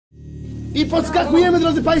I podskakujemy,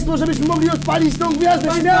 drodzy Państwo, żebyśmy mogli odpalić tą gwiazdę.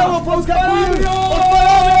 Śmiało podskakujemy!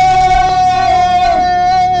 Odpalamy!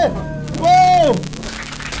 Wow!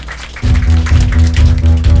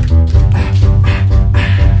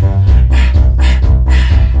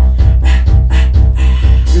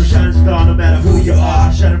 You're a shining star no matter who you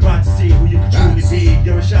are. Shining bright to see who you can truly be.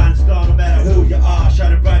 You're a shining star no matter who you are.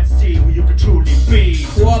 Shining bright to see who you can truly be.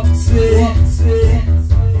 Chłopcy,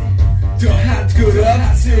 to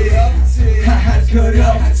hardkorowcy,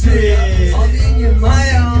 hardkorowcy. Oni nie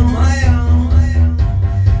mają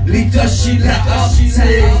litości dla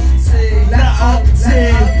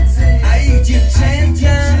obcych, a ich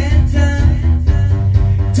dziewczęta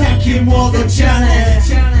Takie młodociane,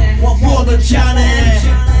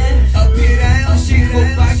 opierają się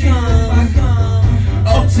chłopakom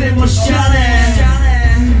obcym o ścianę,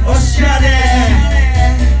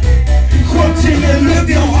 Chłopcy nie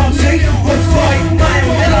lubią obcych, bo swoich mają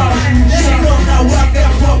dość. Siedzą na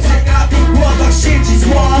ławkach chłopcach, a w głowach siedzi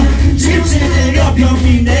zło. Dziewczyny robią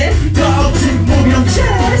miny, do obcych mówią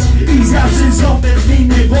cześć i zawsze są bez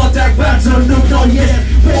winy, bo tak bardzo nudno jest.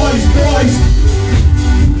 Boys,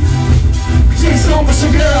 gdzie są wasze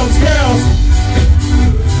girls?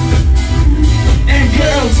 And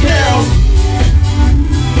girls,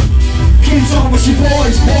 kim są wasi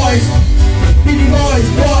boys? Bitty boys,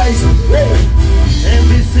 and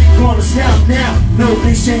this ain't gonna stop now. No,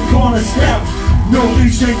 this ain't gonna stop. No,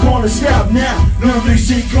 this ain't gonna stop now. No,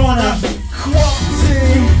 this ain't gonna. Chłopcy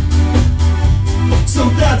są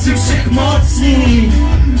tacy wszechmocni,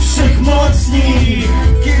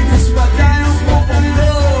 kiedy spadają z głową w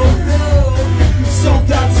dół. są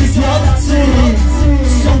tacy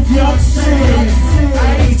wiocy, A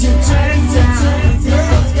ich dziewczęta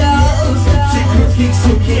przy krótkich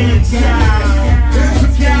sukienkach.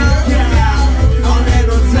 One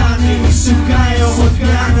nocami szukają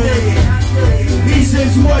odmiany i ze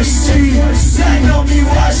złości pragną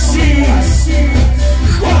miłości.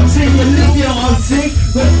 Chłopcy nie lubią obcych,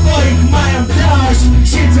 bo swoich mają dość.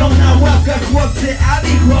 Siedzą na ławkach chłopcy, a w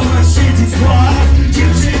ich głowach siedzi zło.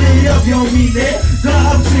 Dziewczyny robią miny, do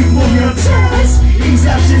obcych mówią cześć i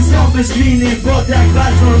zawsze są bez winy, bo tak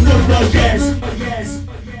bardzo nudno jest.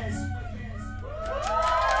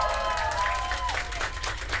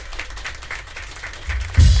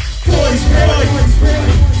 Boys,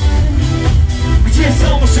 gdzie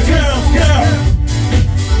są wasze girls?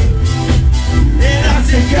 And I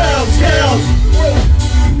say girls,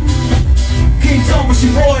 kim są wasze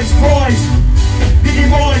boys? Bitty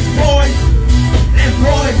boys, and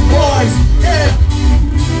boys, yeah.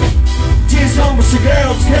 Gdzie są wasze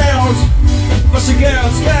girls? Wasze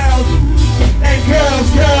girls, and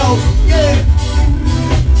girls, yeah.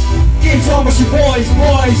 Kim są wasze boys?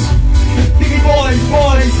 Bitty boys,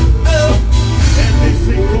 oh. And this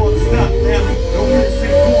ain't gonna stop now. No, this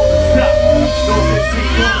ain't gonna stop. No, this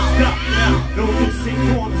ain't gonna stop now. No, this ain't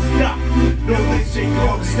gonna stop. No, this ain't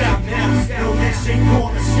gonna stop now. No, this ain't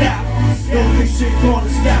gonna stop. No, this ain't gonna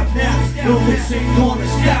stop now. No, this ain't gonna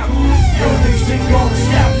stop. No, this ain't gonna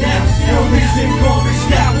stop now. No, this ain't gonna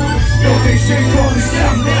stop. No, this ain't gonna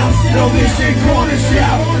stop now. No, this ain't gonna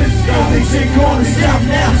stop. No, this ain't gonna stop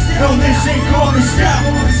now. No, this ain't gonna stop.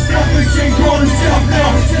 No, this ain't gonna stop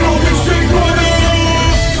now. No, this ain't gonna.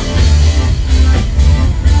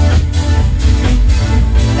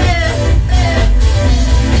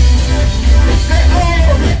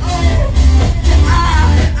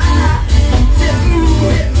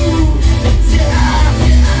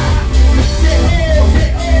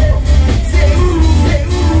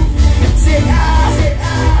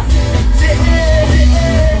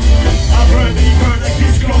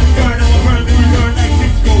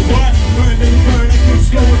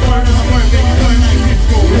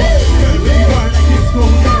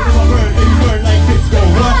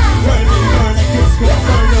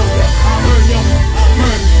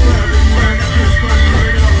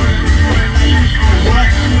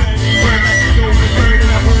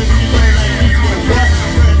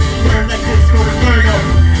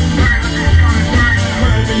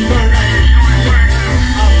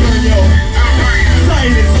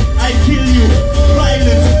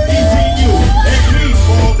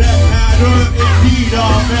 Indeed,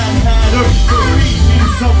 all that